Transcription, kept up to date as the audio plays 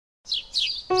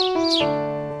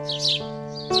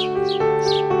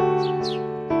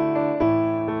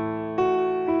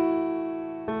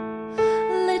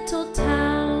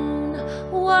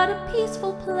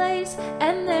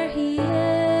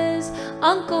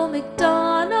Old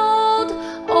MacDonald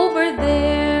over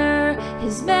there.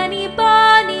 His many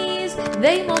bunnies,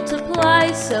 they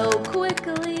multiply so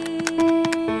quickly.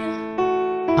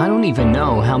 I don't even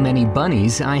know how many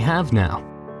bunnies I have now.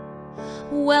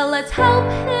 Well, let's help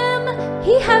him.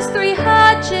 He has 3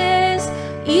 hutches.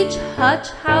 Each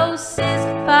hutch houses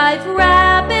 5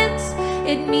 rabbits.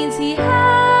 It means he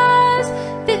has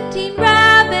 15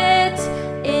 rabbits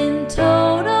in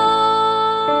total.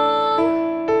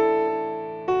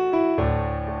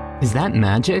 Is that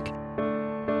magic?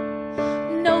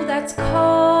 No, that's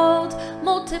called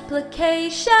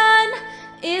multiplication.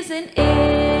 Isn't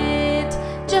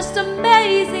it just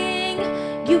amazing?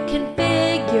 You can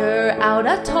figure out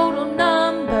a total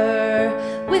number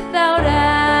without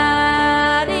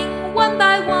adding one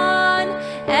by one,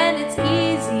 and it's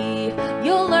easy.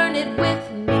 You'll learn it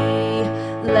with me.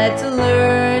 Let's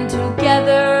learn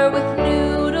together with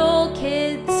Noodle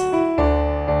Kidz.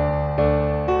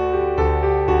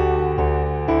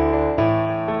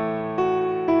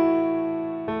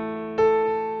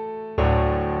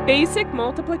 Basic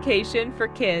multiplication for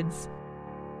kids.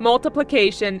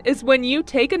 Multiplication is when you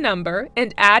take a number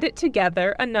and add it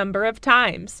together a number of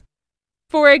times.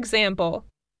 For example,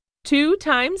 2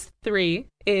 times 3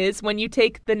 is when you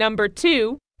take the number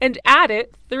 2 and add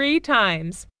it 3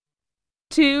 times.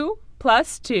 2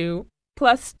 plus 2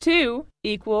 plus 2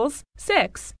 equals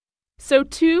 6. So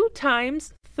 2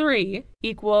 times 3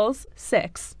 equals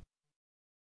 6.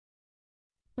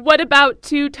 What about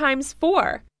 2 times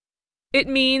 4? It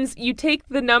means you take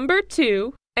the number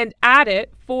 2 and add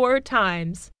it 4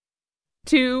 times.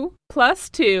 2 plus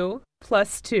 2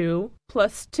 plus 2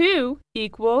 plus 2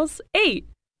 equals 8.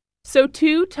 So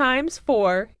 2 times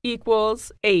 4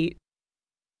 equals 8.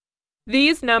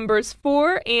 These numbers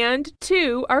 4 and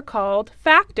 2 are called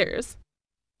factors.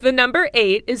 The number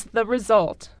 8 is the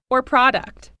result, or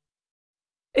product.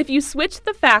 If you switch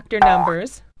the factor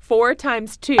numbers, 4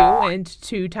 times 2 and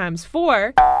 2 times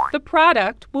 4, the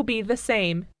product will be the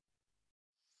same.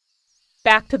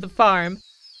 Back to the farm.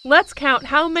 Let's count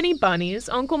how many bunnies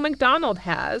Uncle MacDonald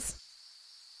has.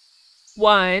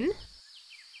 1,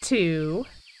 2,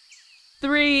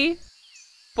 3,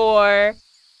 4,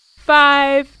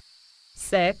 5,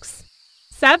 6,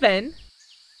 7,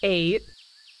 8,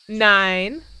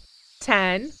 9,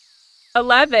 10,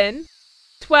 11,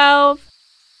 12,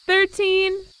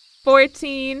 13,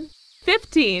 14,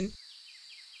 15.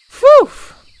 Phew!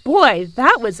 Boy,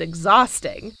 that was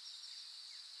exhausting.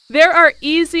 There are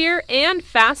easier and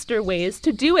faster ways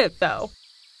to do it, though.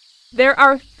 There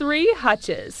are 3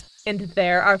 hutches, and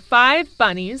there are 5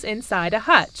 bunnies inside a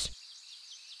hutch.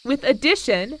 With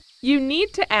addition, you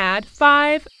need to add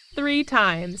 5 3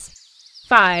 times.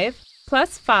 5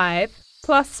 plus 5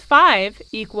 plus 5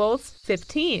 equals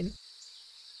 15.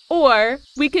 Or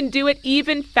we can do it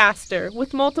even faster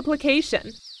with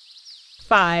multiplication.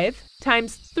 5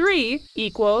 times 3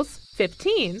 equals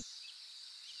 15.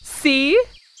 See?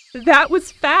 That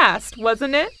was fast,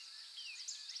 wasn't it?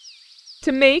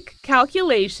 To make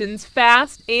calculations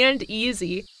fast and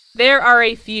easy, there are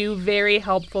a few very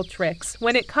helpful tricks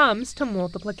when it comes to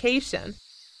multiplication.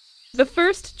 The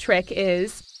first trick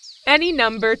is, any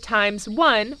number times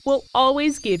 1 will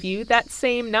always give you that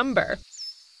same number.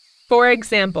 For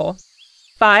example,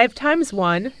 5 times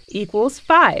 1 equals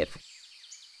 5.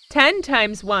 10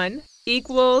 times 1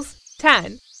 equals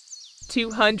 10.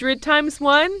 200 times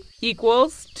 1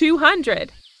 equals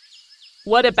 200.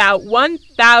 What about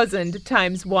 1,000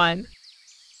 times 1?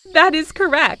 That is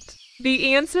correct.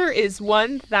 The answer is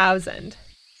 1,000.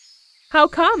 How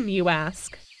come, you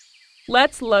ask?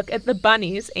 Let's look at the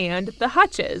bunnies and the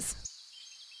hutches.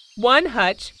 One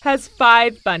hutch has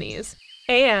 5 bunnies,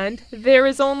 and there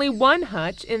is only 1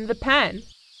 hutch in the pen.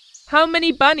 How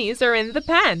many bunnies are in the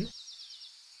pen?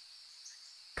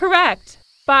 Correct,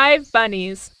 5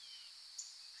 bunnies.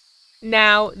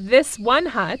 Now, this one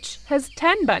hutch has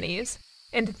 10 bunnies,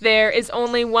 and there is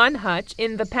only 1 hutch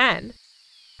in the pen.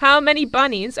 How many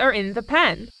bunnies are in the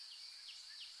pen?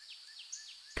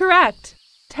 Correct,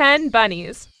 10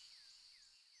 bunnies.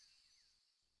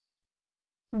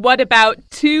 What about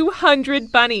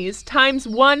 200 bunnies times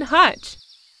 1 hutch?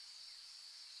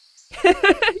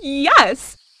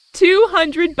 Yes,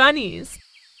 200 bunnies.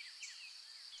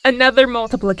 Another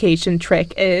multiplication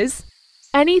trick is,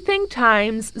 anything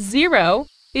times 0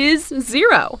 is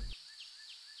 0.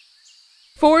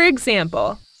 For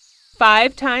example,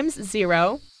 5 times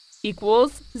 0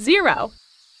 equals 0.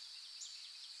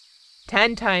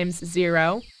 10 times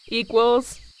 0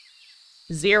 equals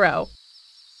 0.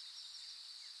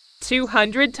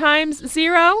 200 times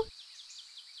 0?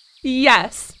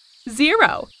 Yes,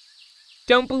 0.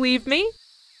 Don't believe me?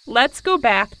 let's go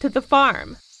back to the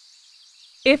farm.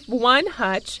 If one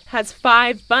hutch has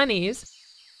 5 bunnies,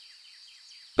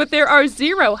 but there are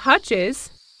 0 hutches,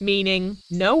 meaning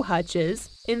no hutches,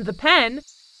 in the pen,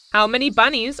 how many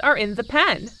bunnies are in the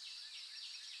pen?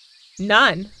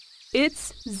 None.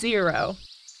 It's 0.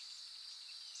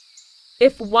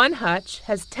 If one hutch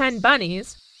has 10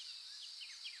 bunnies,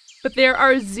 but there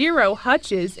are 0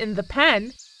 hutches in the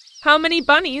pen, how many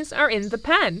bunnies are in the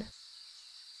pen?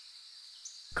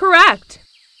 Correct.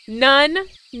 None,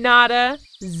 nada,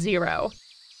 0.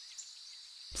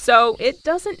 So it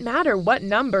doesn't matter what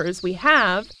numbers we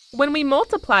have. When we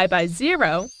multiply by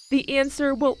 0, the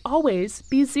answer will always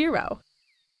be 0.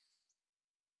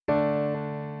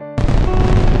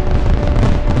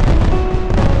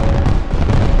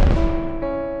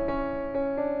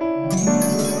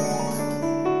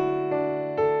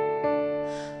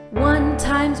 One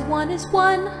times 1 is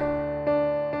 1.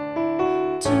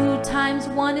 2 times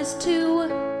 1 is 2.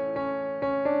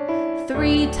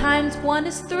 3 times 1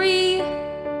 is 3.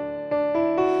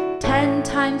 10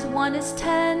 times 1 is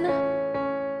 10.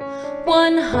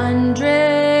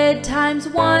 100 times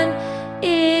 1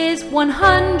 is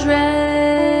 100.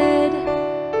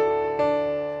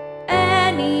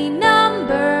 Any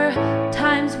number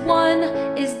times 1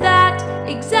 is that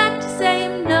exact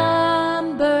same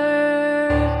number.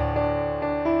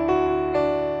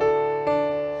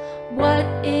 What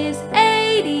is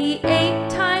 88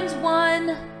 times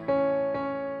 1?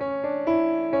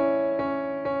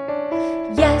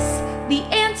 Yes, the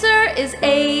answer is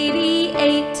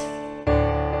 88.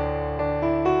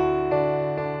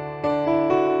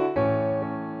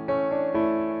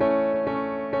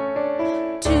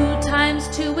 Two times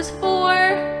 2 is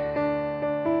 4.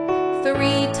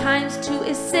 3 times 2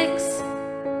 is 6.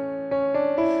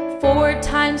 4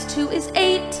 times 2 is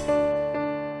 8.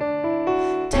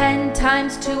 10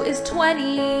 times 2 is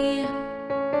 20.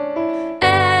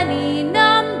 Any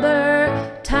number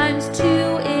times 2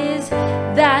 is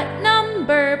that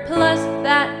number plus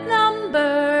that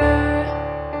number.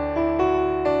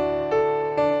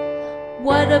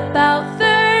 What about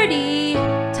 30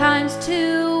 times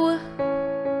 2?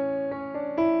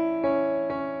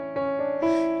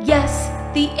 Yes,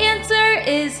 the answer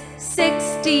is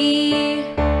 60.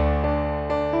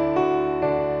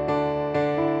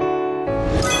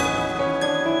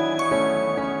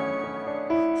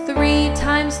 Three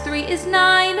times 3 is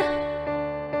 9.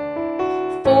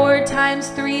 4 times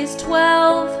 3 is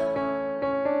 12.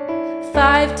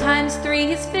 5 times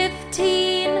 3 is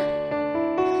 15.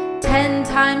 10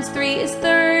 times 3 is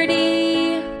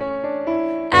 30.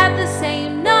 Add the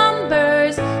same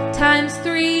numbers times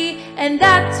 3, and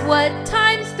that's what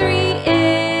times 3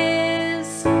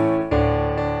 is.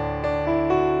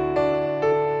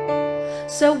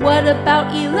 So what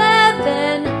about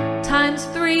 11 times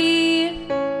 3?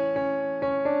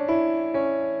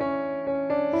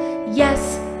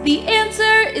 Yes, the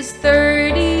answer is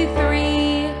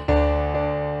 33.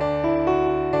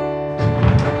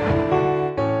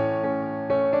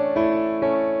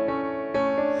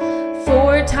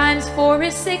 Four times 4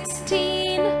 is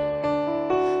 16.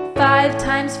 5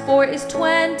 times 4 is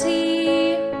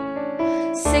 20.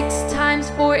 6 times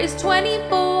 4 is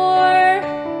 24.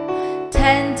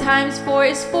 10 times 4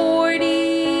 is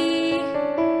 40.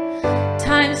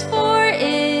 Times 4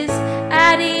 is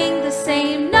adding the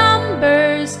same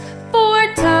numbers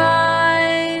 4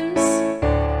 times.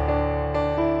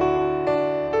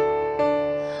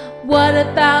 What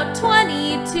about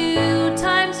 22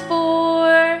 times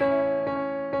 4?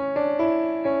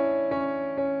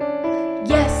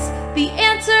 Yes, the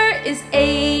answer is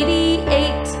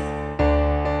 88.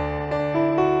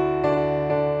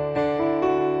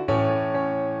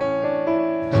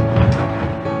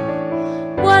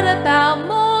 What about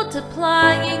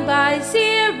multiplying by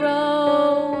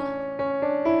 0?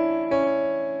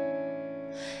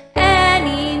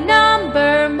 Any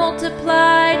number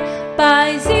multiplied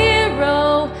by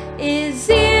 0 is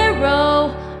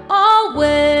 0 always.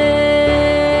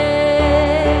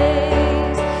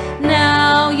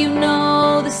 Now you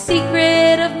know the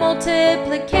secret of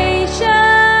multiplication.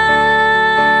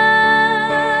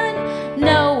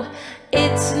 No,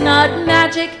 it's not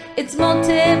magic, it's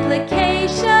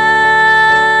multiplication.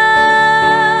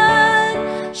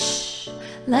 Shh,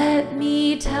 let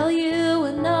me tell you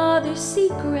another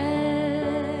secret.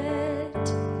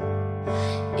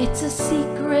 It's a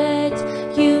secret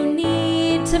you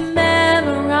need to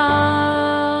memorize.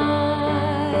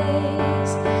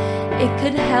 It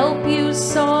could help you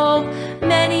solve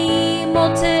many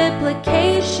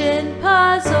multiplication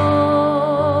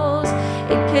puzzles.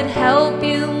 It could help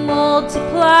you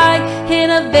multiply in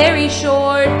a very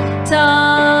short time.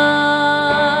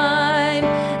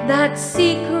 That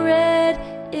secret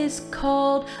is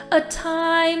called a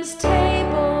times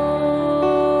table.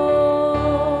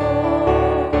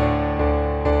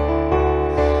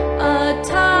 A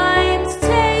times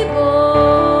table.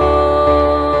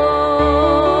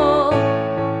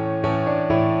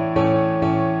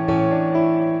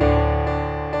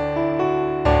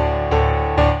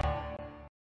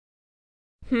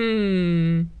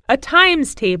 A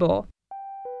times table.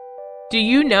 Do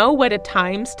you know what a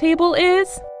times table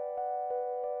is?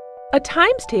 A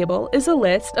times table is a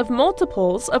list of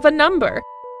multiples of a number.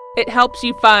 It helps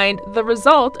you find the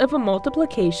result of a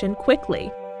multiplication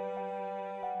quickly.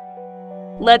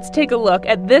 Let's take a look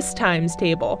at this times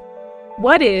table.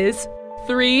 What is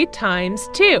 3 times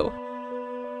 2?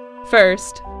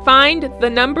 First, find the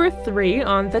number 3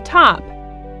 on the top.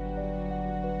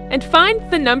 And find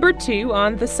the number 2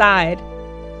 on the side.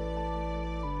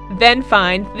 Then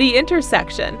find the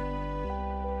intersection.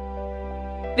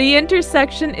 The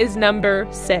intersection is number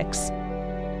 6.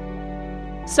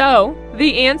 So,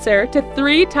 the answer to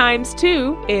 3 times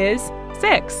 2 is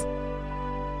 6.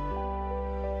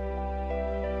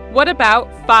 What about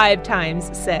 5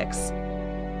 times 6?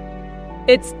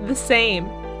 It's the same.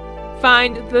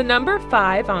 Find the number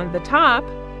 5 on the top.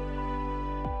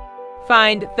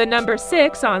 Find the number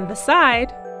 6 on the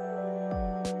side.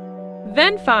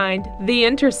 Then find the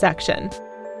intersection.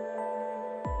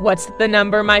 What's the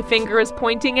number my finger is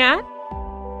pointing at?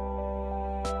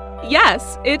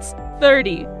 Yes, it's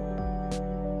 30.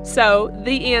 So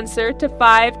the answer to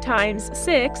 5 times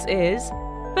 6 is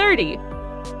 30.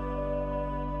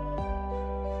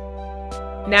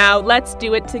 Now let's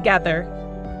do it together.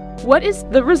 What is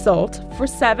the result for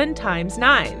 7 times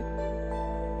 9?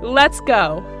 Let's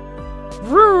go.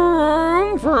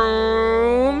 Vroom,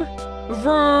 vroom,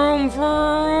 vroom,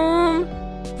 vroom,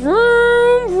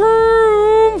 vroom,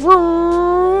 vroom,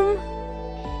 vroom.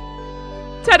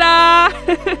 Ta-da!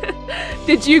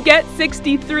 Did you get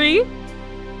 63?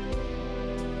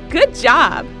 Good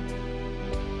job!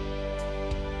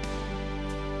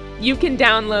 You can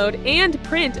download and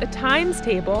print a times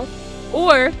table,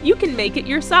 or you can make it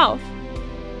yourself.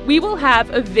 We will have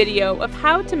a video of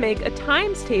how to make a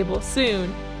times table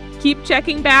soon. Keep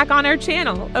checking back on our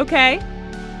channel, okay?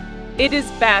 It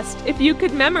is best if you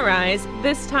could memorize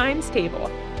this times table.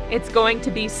 It's going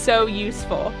to be so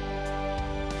useful.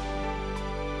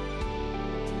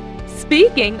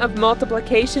 Speaking of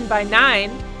multiplication by 9,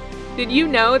 did you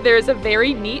know there's a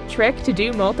very neat trick to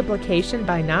do multiplication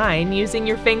by 9 using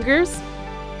your fingers?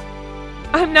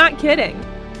 I'm not kidding.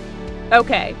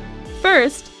 Okay,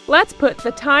 first, let's put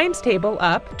the times table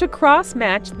up to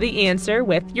cross-match the answer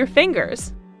with your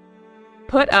fingers.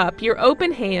 Put up your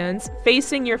open hands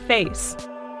facing your face.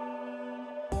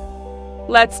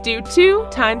 Let's do 2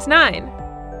 times 9.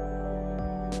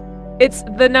 It's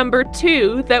the number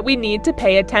 2 that we need to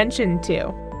pay attention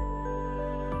to.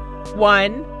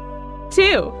 1,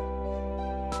 2.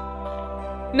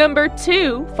 Number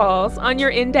 2 falls on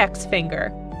your index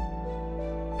finger.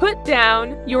 Put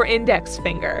down your index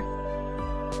finger.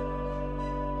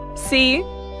 See,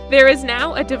 there is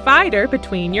now a divider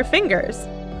between your fingers.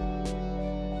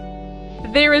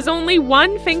 There is only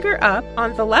 1 finger up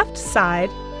on the left side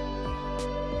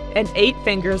and 8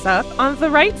 fingers up on the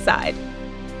right side.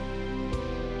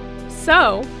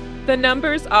 So, the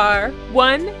numbers are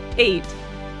 1, 8,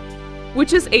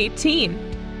 which is 18.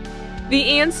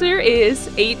 The answer is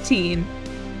 18.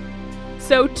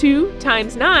 So 2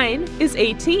 times 9 is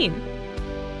 18.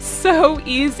 So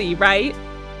easy, right?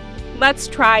 Let's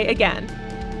try again.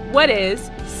 What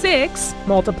is 6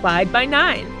 multiplied by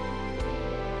 9?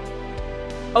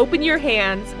 Open your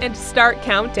hands and start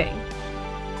counting.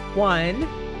 1,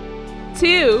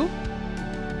 2,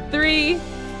 3,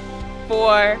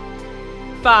 4,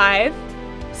 5,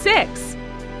 6.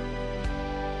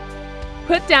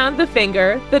 Put down the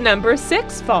finger the number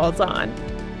 6 falls on.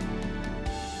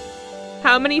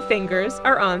 How many fingers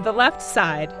are on the left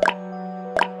side?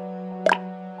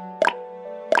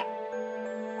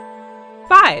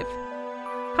 5.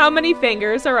 How many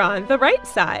fingers are on the right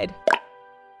side?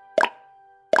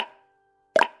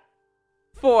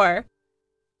 4.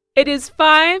 It is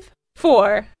 5,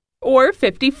 4, or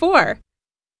 54.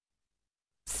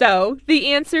 So, the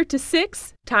answer to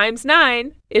 6 times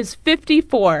 9 is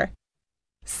 54.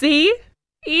 See?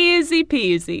 Easy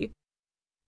peasy.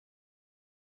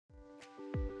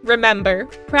 Remember,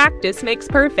 practice makes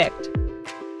perfect.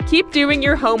 Keep doing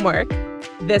your homework.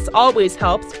 This always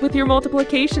helps with your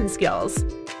multiplication skills.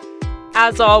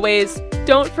 As always,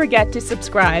 Don't forget to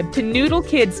subscribe to Noodle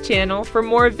Kidz channel for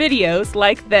more videos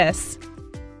like this.